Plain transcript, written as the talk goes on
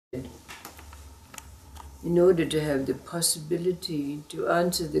In order to have the possibility to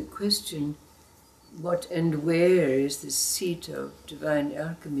answer the question, what and where is the seat of divine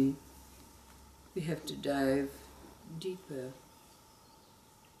alchemy, we have to dive deeper.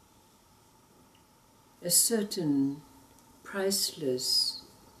 A certain priceless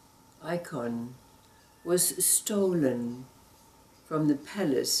icon was stolen from the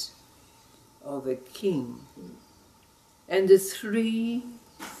palace of a king, and the 3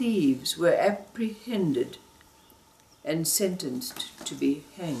 thieves were apprehended and sentenced to be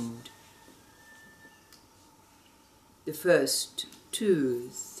hanged. The first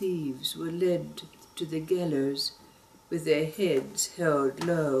 2 thieves were led to the gallows with their heads held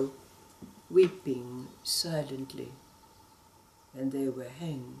low, weeping silently, and they were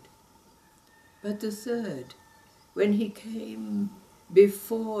hanged. But the 3rd, when he came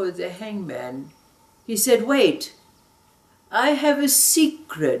before the hangman, he said, "Wait, I have a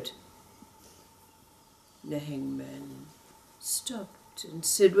secret." The hangman stopped and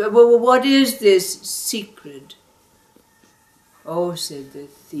said, "Well, what is this secret?" "Oh," said the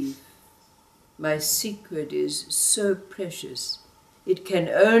thief, "my secret is so precious, it can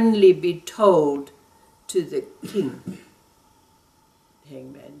only be told to the king." The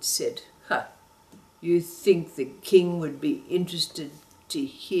hangman said, "Ha! You think the king would be interested to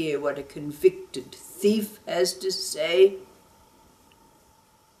hear what a convicted thief has to say?"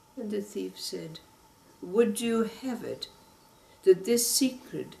 And the thief said, "Would you have it that this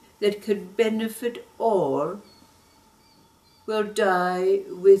secret that could benefit all will die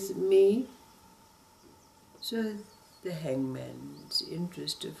with me?" So the hangman's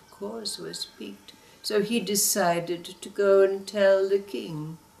interest, of course, was piqued. So he decided to go and tell the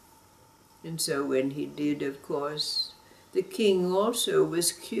king. And so when he did, of course, the king also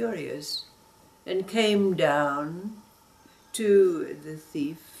was curious and came down to the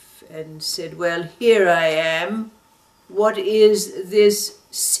thief and said, "Well, here I am. What is this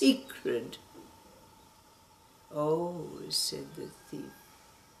secret?" "Oh," said the thief,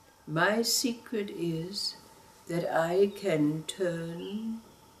 "my secret is that I can turn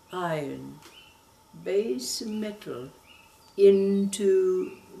iron, base metal,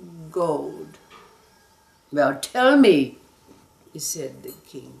 into gold." "Well, tell me," said the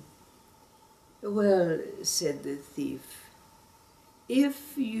king. "Well," said the thief,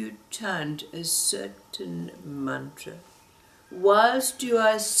 "if you chant a certain mantra whilst you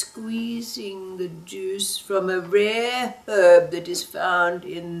are squeezing the juice from a rare herb that is found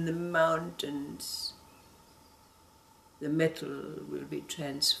in the mountains, the metal will be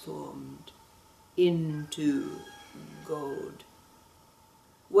transformed into gold."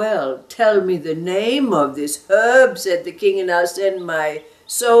 "Well, tell me the name of this herb," said the king, "and I'll send my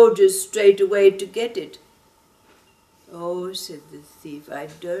soldiers straight away to get it." "Oh," said the thief, "I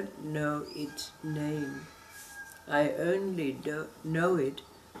don't know its name. I only don't know it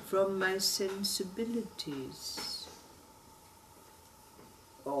from my sensibilities."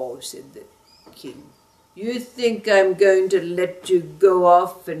 "Oh," said the king, "you think I'm going to let you go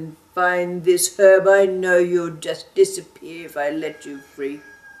off and find this herb? I know you'll just disappear if I let you free.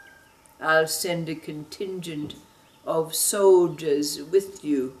 I'll send a contingent of soldiers with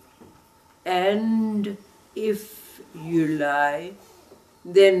you, and if you lie,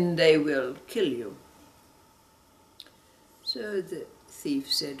 then they will kill you." So the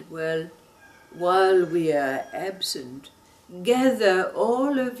thief said, "Well, while we are absent, gather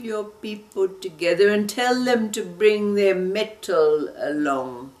all of your people together and tell them to bring their metal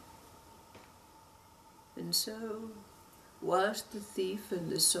along." And so, whilst the thief and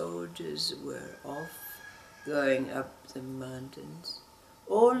the soldiers were off, going up the mountains,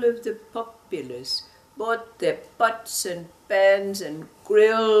 all of the populace brought their pots and pans and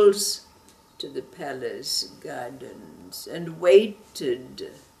grills to the palace gardens and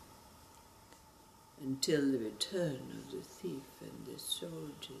waited until the return of the thief and the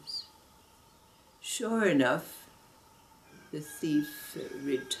soldiers. Sure enough, the thief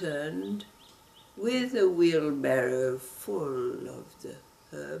returned with a wheelbarrow full of the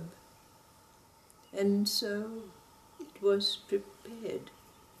herb, and so it was prepared.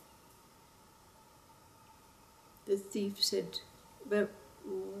 The thief said, "But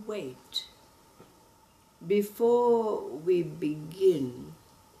wait. Before we begin,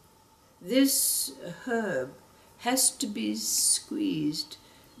 this herb has to be squeezed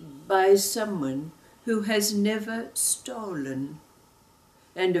by someone who has never stolen.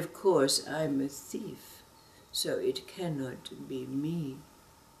 And of course I'm a thief, so it cannot be me.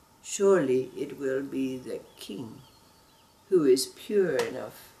 Surely it will be the king, who is pure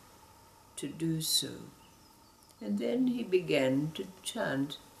enough to do so." And then he began to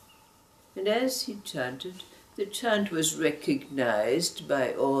chant And as he chanted, the chant was recognized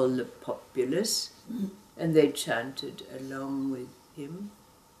by all the populace, and they chanted along with him.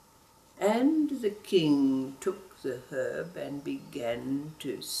 And the king took the herb and began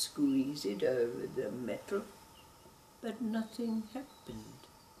to squeeze it over the metal, but nothing happened.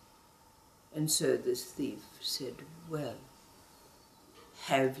 And so the thief said, "Well,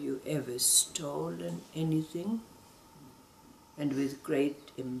 have you ever stolen anything?" And with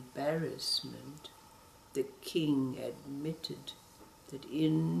great embarrassment, the king admitted that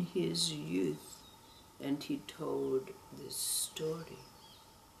in his youth, and he told this story.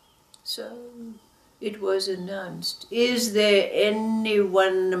 So it was announced, "Is there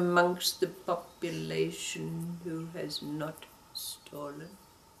anyone amongst the population who has not stolen?"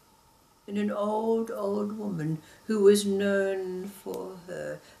 And an old woman who was known for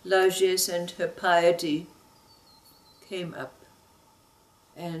her largesse and her piety came up,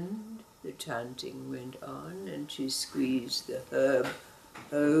 and the chanting went on, and she squeezed the herb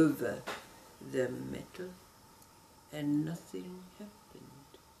over the metal, and nothing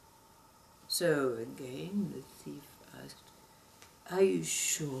happened. So again the thief asked, "Are you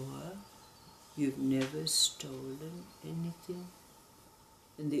sure you've never stolen anything?"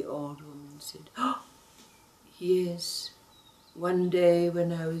 And the old woman said, "Oh, yes, one day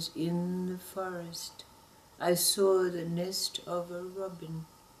when I was in the forest, I saw the nest of a robin,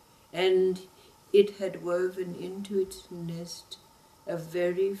 and it had woven into its nest a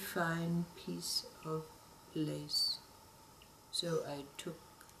very fine piece of lace. So I took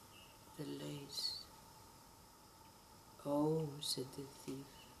the lace." "Oh," said the thief,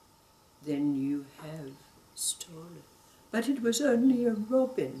 "then you have stolen." "But it was only a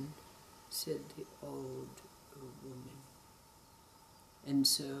robin," said the old woman. And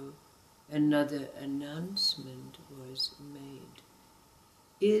so another announcement was made.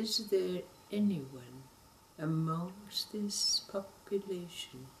 "Is there anyone amongst this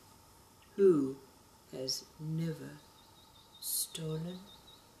population who has never stolen?"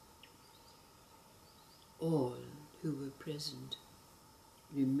 All who were present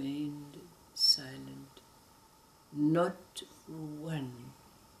remained silent. Not one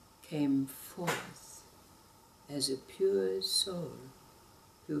came forth as a pure soul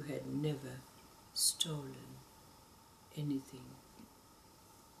who had never stolen anything.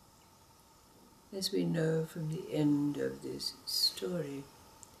 As we know from the end of this story,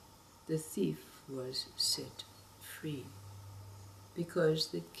 the thief was set free because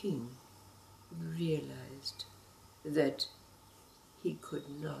the king realized that he could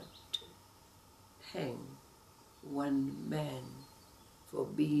not hang one man for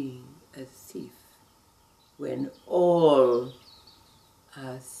being a thief when all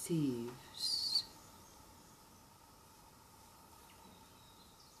are thieves.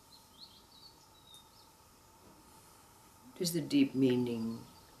 It is the deep meaning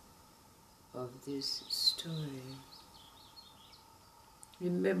of this story,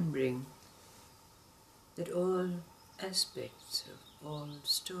 remembering that all aspects of all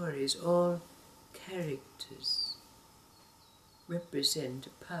stories, all characters represent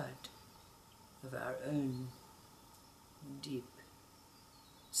a part of our own deep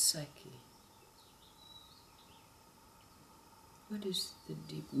psyche. What is the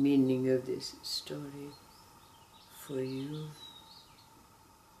deep meaning of this story for you?